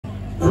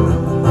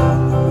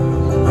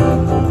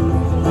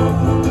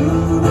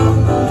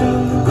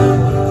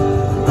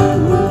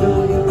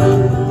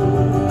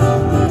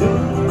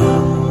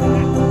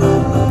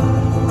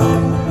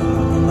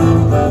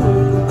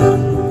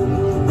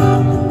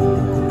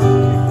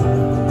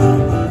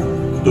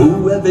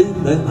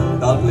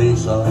vinden der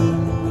blæser.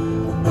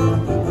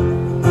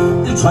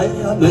 I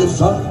træerne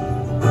så,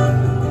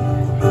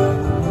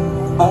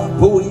 og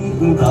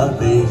poeten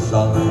der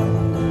læser.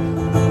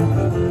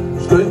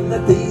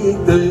 Skønne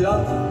digte,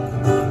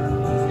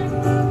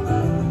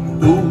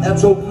 du er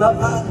toner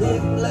fra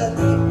himlen,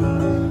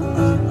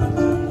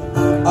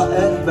 og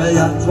alt hvad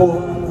jeg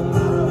tror,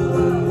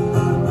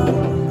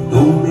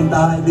 du min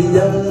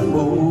dejlige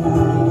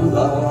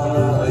moder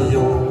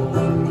jord.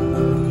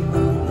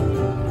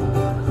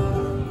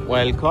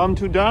 Welcome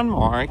to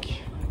Denmark.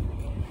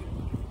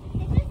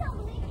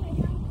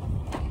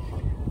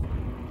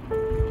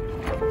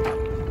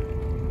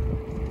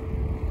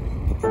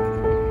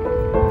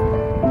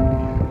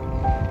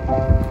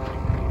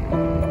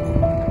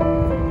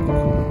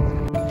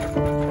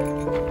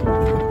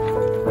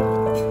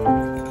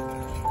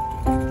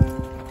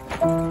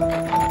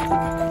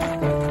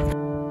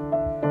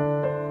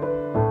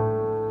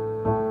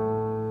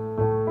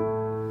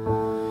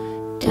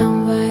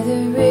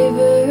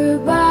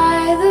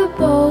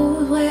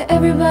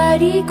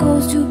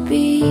 Goes to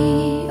be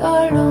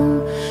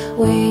alone,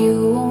 where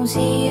you won't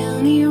see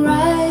any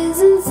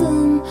rising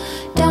sun.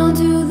 Down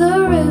to the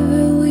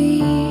river we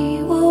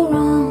will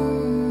run.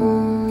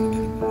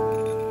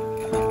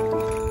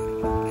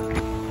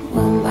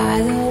 One by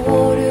the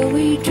water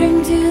we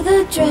drink to the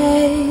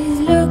dregs.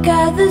 Look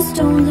at the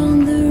stones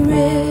on the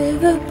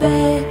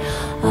riverbed.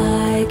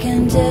 I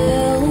can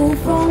tell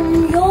from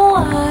your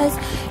eyes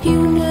you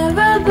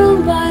never been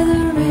by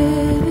the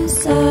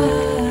riverside.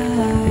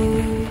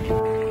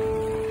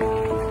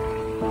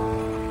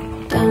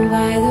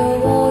 By the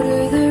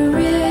water, the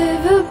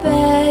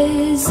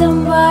riverbed.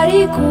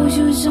 Somebody calls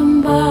you,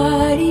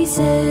 somebody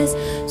says,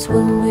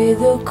 swim with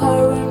the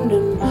current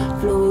and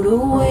float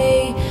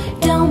away.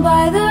 Down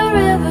by the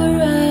river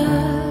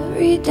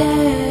every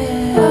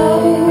day.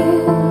 Oh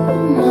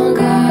my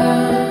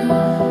God,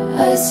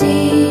 I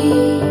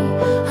see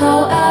how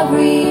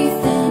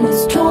everything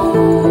is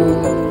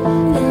torn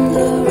in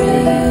the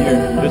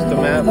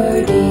river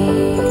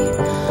deep.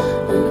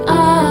 And I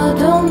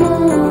don't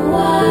know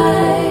why.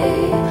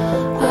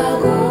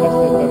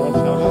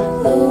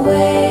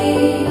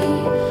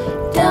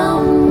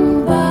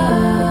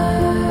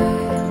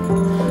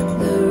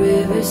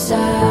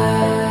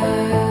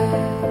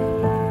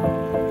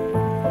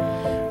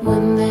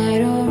 When that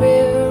old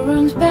river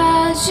runs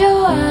past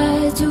your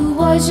eyes to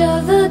wash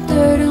off the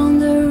dirt on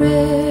the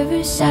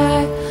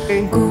riverside,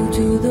 go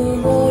to the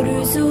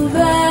water so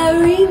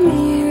very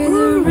near,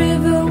 the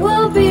river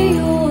will be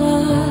your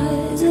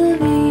eyes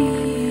and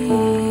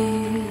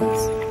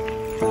ears.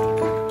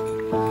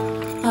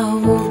 I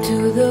walk to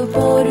the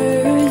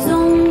borders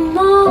on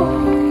my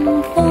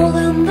own, fall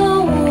in the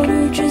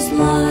water just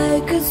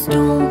like a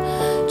stone,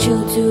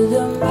 chill to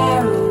the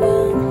marrow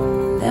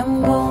in them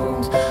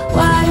bones.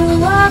 Why do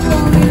I go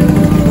here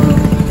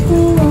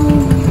alone?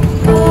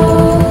 Oh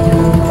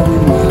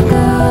my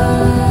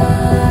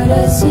God,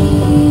 I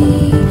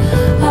see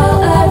how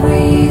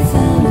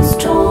everything is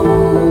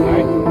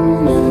torn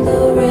in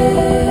the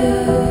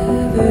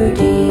river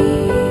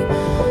deep.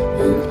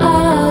 And I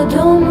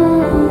don't know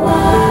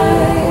why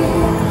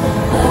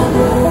I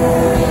go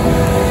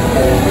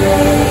away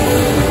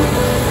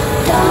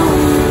down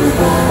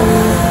by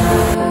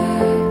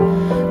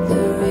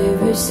the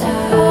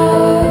riverside.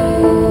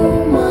 Oh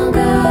my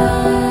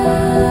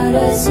God, I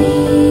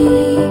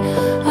see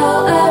how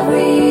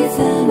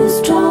everything is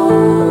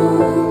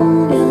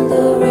torn in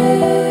the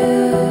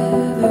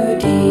river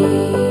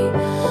deep.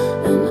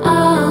 And I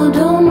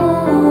don't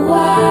know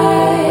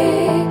why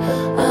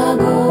I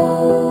go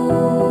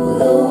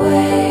the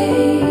way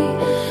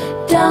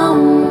down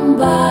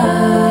by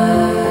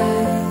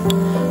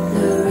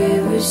the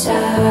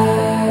riverside.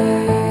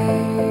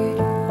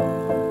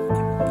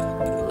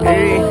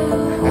 Hey.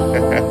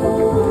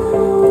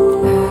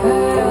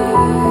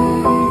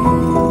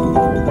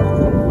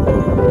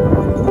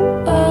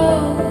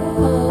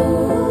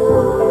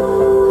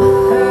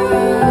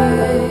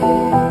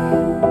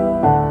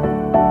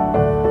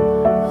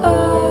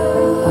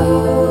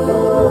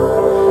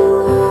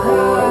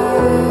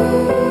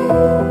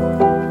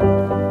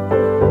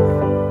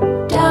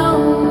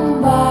 Down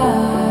by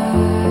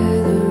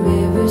the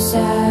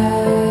riverside.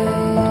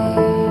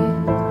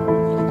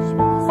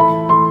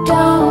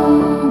 Down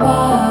by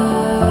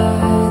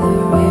the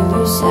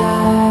riverside.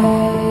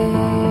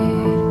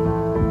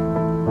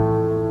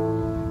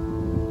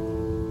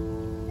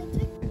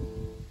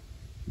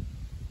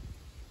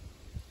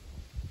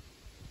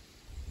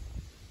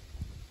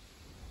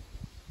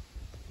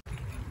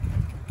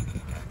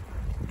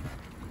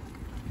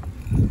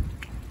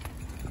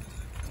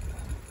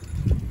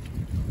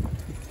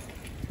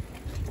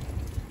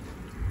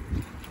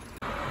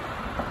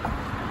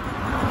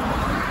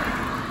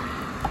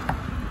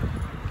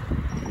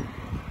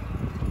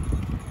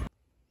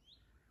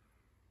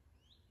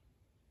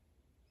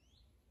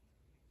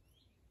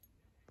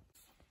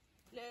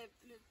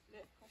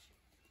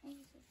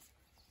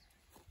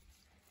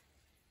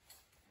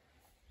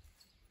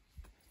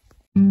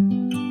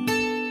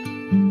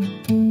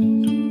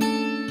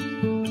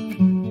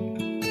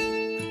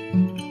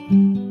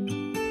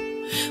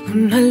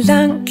 Hun har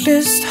langt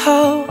lyst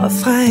hår og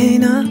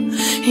fregner.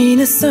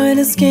 Hendes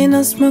øjne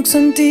skinner smuk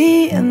som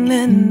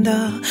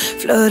diamanter.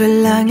 Flotte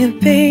lange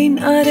ben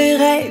og det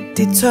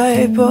rigtige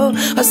tøj på.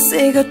 Og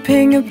sikkert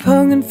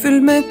pengepungen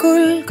fyldt med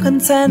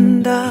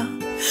guldkontanter.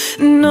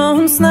 Når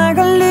hun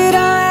snakker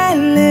lytter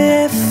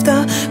alle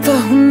efter,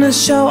 for hun er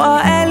sjov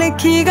og alle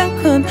kigger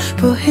kun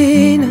på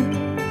hende.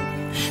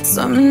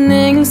 Som en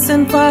engel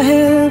sendt fra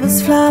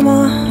helvedes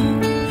flammer,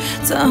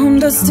 tager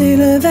hun der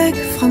stille væk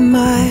fra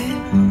mig.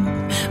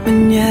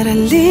 Men jeg er da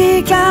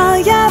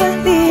ligeglad, jeg er da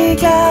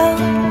ligeglad.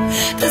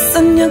 Det er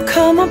sådan jeg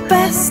kommer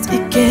bedst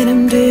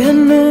igennem det her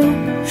nu.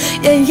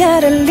 Ja, jeg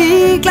er da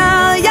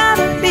ligeglad, jeg er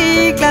da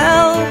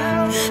ligeglad.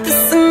 Det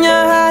er sådan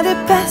jeg har det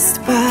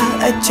bedst,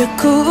 bare at jeg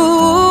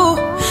kunne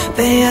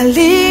være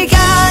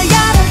ligeglad,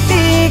 jeg er da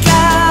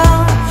ligeglad.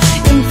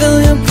 Jeg ved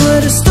jeg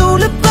burde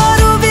stole på,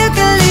 du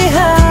virkelig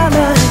har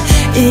mig.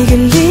 Ikke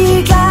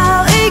ligeglad,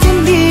 ikke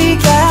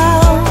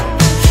ligeglad.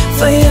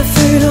 For jeg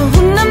føler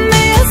hun er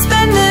mere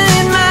spændende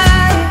end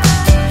mig.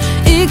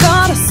 I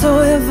går der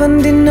så jeg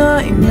hvordan dine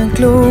øjne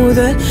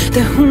glode,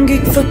 da hun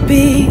gik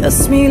forbi og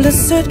smilte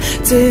sødt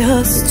til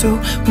os to.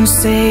 Hun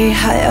sagde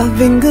hej og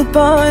vinkede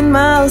på en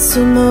meget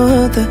sød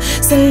måde.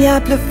 Selv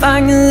jeg blev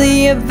fanget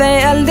i at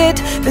være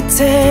lidt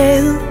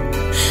betaget.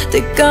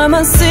 Det gør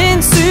mig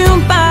sindssyg,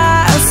 hun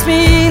bare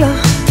smiler,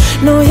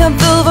 når jeg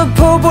ved hvor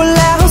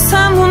populær hos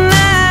ham hun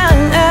er.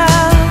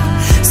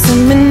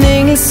 Som en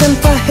engel sendt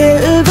fra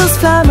helvedes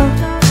flammer,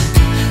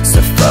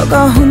 så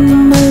fucker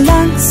hun mig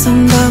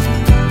langsomt op.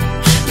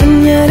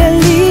 Men jeg er da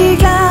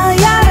ligeglad,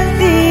 jeg er da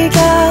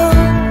ligeglad.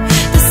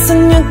 Det er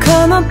sådan jeg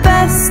kommer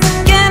bedst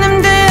gennem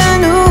det her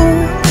nu.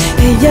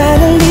 Ja, jeg er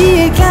da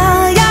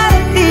ligeglad, jeg er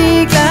da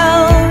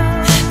ligeglad.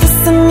 Det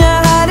er sådan jeg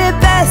har det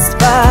bedst,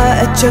 bare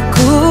at jeg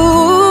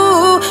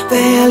kunne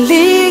være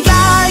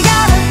ligeglad,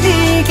 jeg er da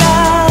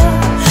ligeglad.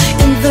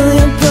 Jeg ved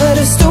jeg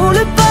burde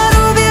stole på,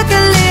 du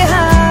virkelig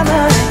har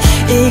mig.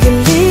 Ikke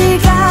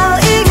ligeglad,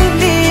 ikke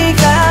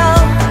ligeglad.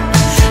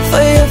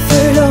 For jeg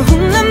føler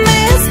hun er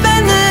mere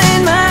spændende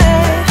end mig.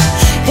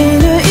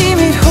 Inde i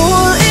mit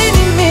hoved,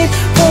 inde i mit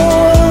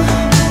hoved,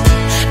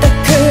 der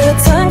kører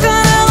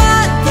tankerne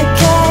rundt. Jeg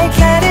kan ikke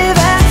lade det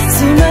være.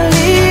 Sig mig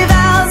lige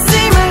hvad,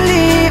 sig mig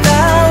lige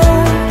hvad.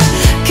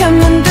 Kan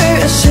man dø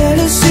af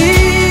jalousi?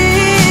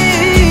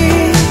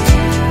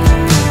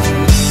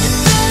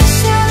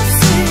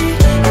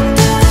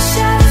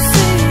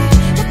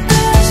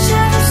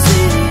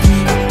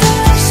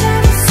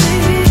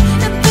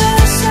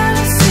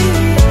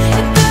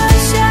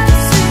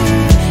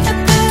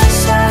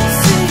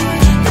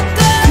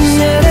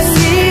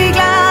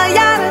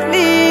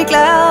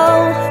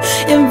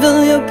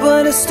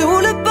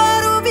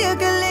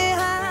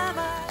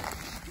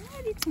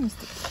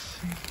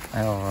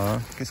 Alors,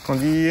 qu'est-ce qu'on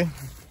dit?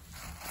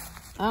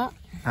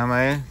 Ah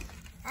Maëlle?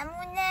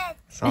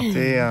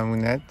 Santé à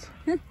Mounette.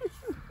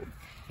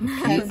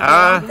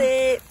 Ah,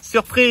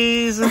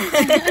 surprise!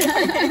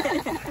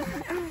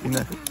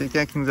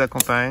 Quelqu'un qui nous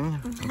accompagne,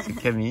 c'est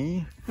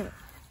Camille.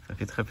 Ça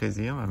fait très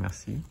plaisir,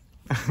 merci.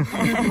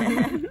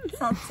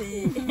 Santé.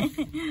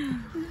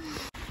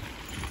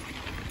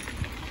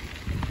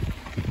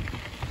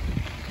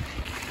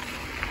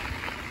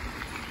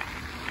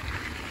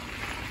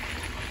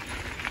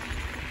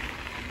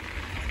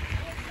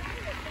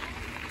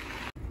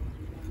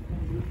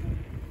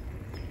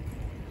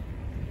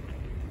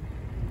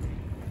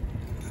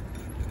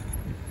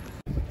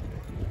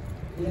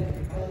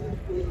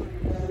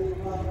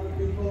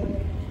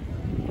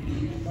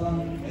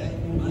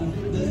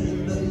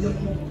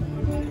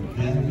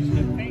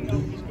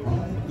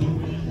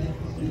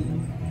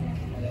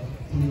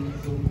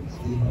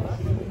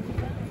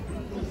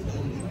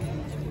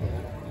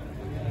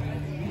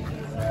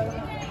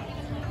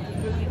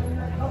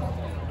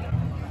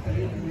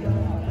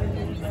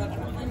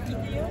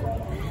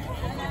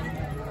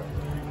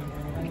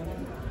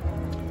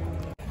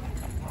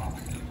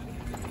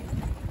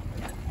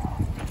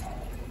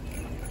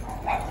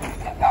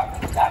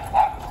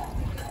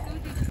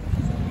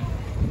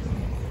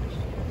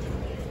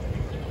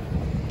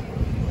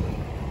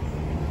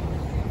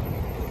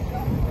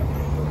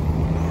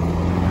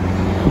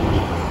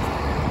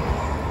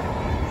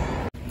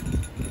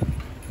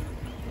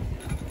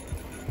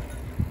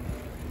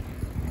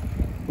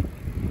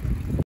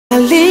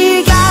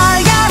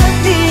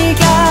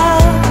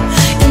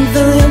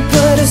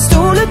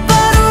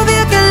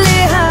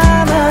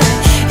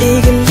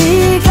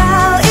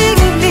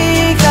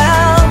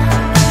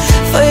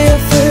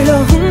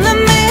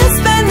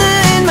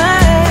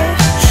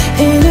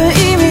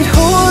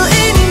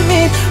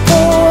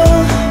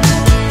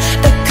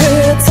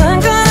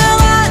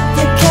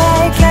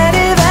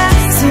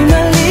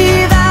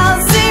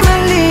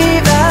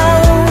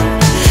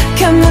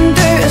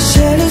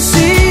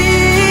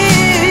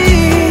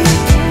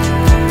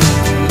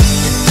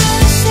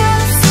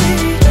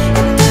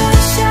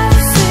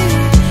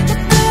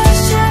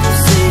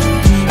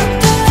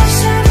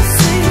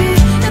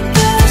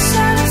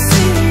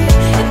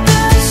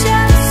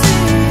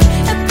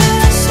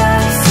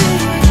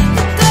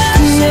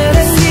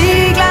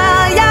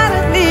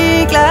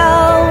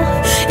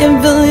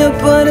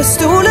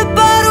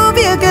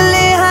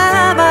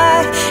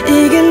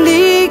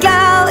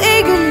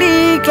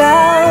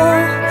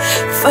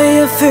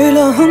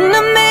 føler hun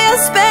er mere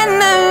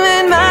spændende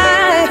end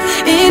mig.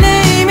 Inde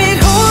i mit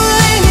hoved,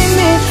 inde i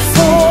mit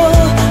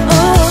hoved.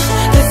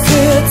 Der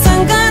kører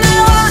tankerne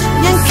rundt,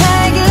 jeg kan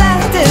ikke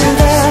lade det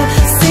være.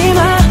 Sig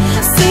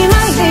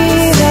mig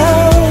lige der.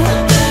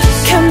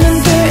 Kan man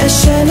dø af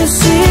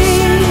jalousi?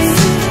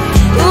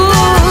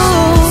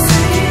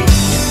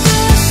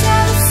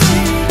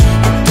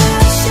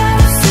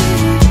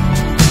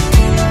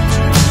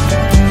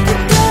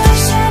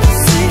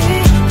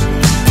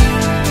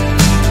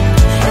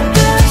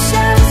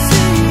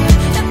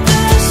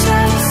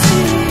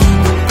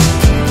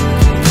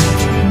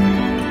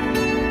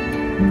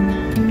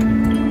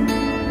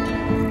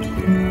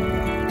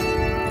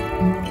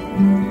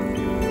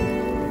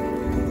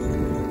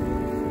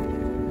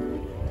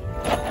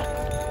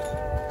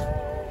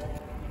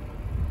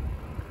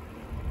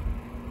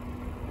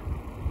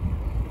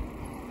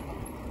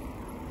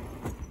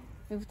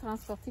 Mais vous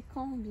transportez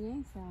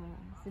combien?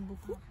 C'est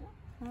beaucoup.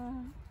 Ah.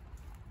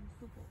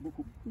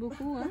 Beaucoup.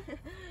 Beaucoup, hein?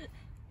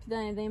 Puis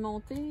dans les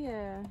montées,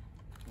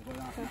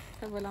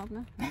 ça va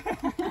lentement.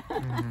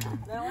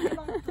 Ben, on les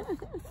monte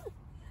toutes.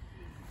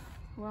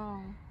 Wow,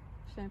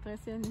 je suis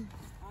impressionnée.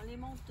 On les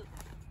monte toutes.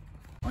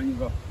 On y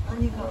va.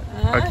 On y va.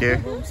 Ok.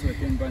 On va vous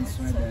souhaiter une bonne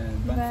fin de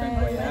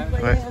voyage.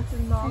 Ouais.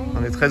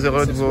 On est très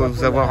heureux de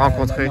vous avoir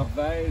rencontré. La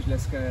Norvège,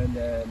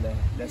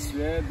 la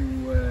Suède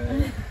ou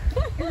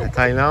La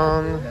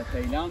Thaïlande. la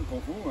Thaïlande pour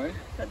vous, oui.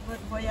 Faites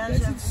votre voyage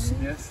L'Asie à du vous.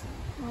 Sud-Est.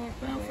 Ouais.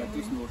 Ben, on fait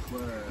tous nos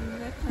choix.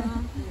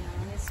 Exactement. Puis,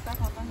 on est super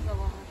contents de vous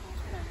avoir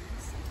rencontrés.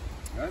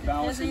 Ouais, ben,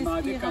 on Très s'est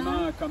demandé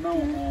inspirant. comment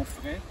on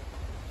ferait.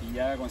 Puis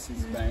hier, on s'est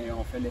dit, ben,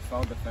 on fait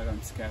l'effort de faire un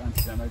petit 40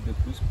 km de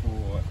plus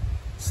pour...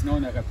 sinon, on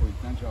n'aurait pas eu le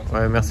temps de jaser.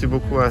 Ouais, merci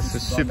beaucoup, hein, c'est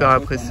super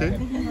apprécié. On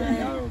aurait pris une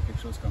demi-heure ou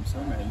quelque chose comme ça,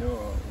 mais là... au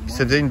moins,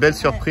 C'était une belle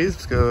surprise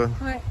parce que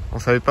Ouais. on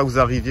savait pas que vous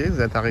arriviez.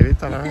 Vous êtes arrivé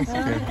tout à l'heure.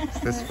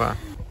 C'était super.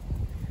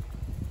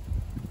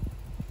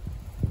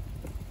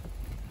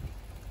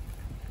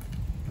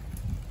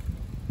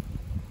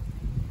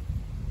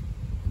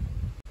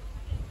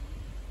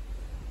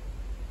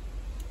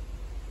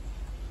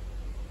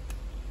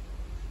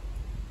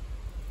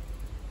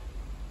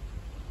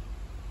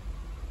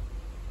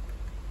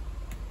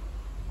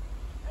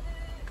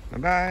 Bye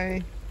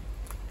bye.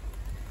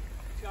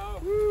 Ciao.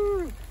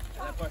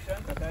 À la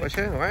prochaine, peut-être.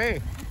 Prochaine,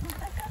 ouais.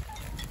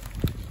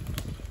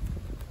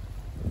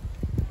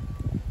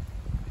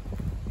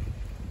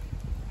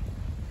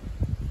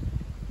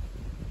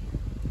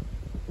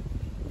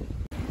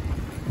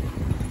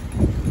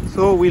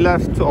 So we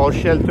left our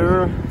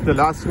shelter, the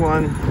last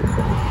one,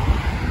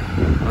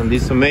 on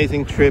this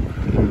amazing trip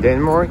in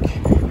Denmark.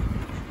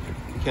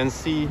 You can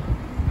see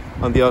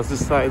on the other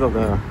side of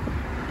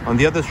on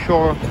the other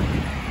shore,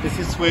 this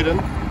is Sweden.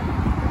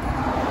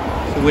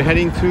 So we're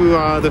heading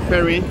to the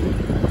ferry,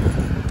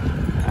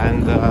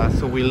 and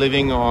so we're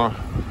living our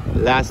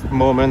last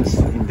moments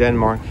in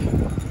Denmark.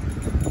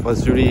 It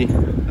was really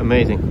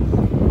amazing.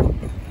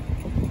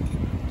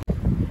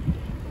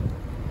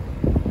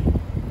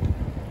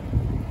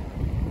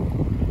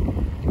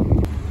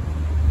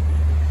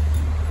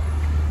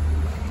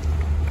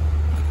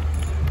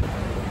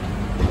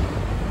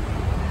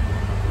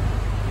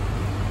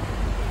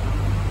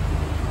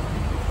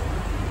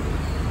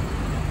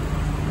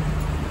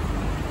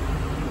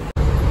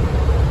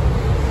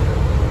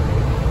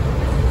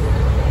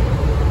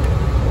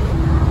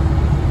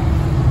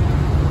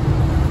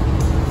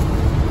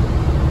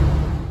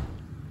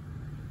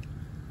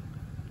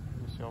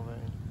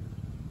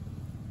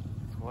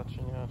 It's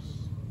watching us.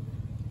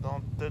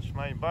 Don't touch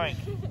my bike.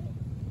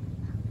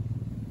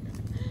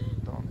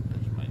 Don't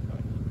touch my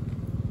bike.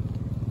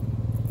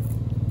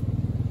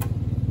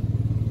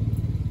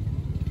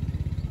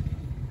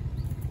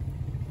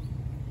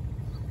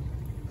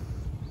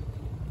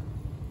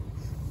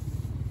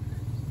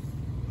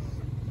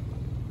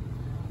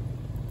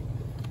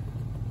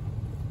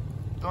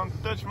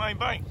 Don't touch my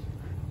bike.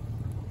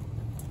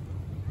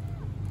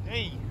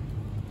 Hey.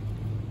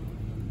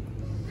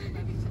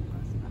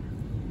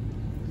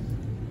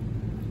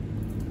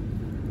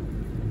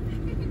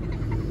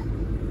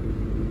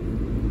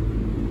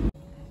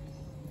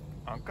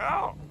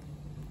 Encore.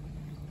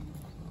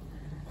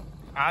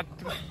 Ah,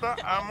 touche pas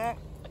à mon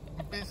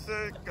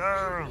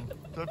bicycle.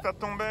 Tu vas le faire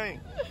tomber.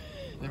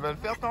 Il va le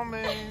faire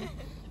tomber.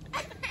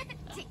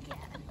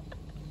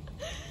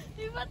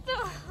 Il va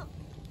tout.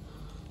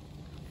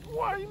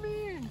 Why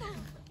me?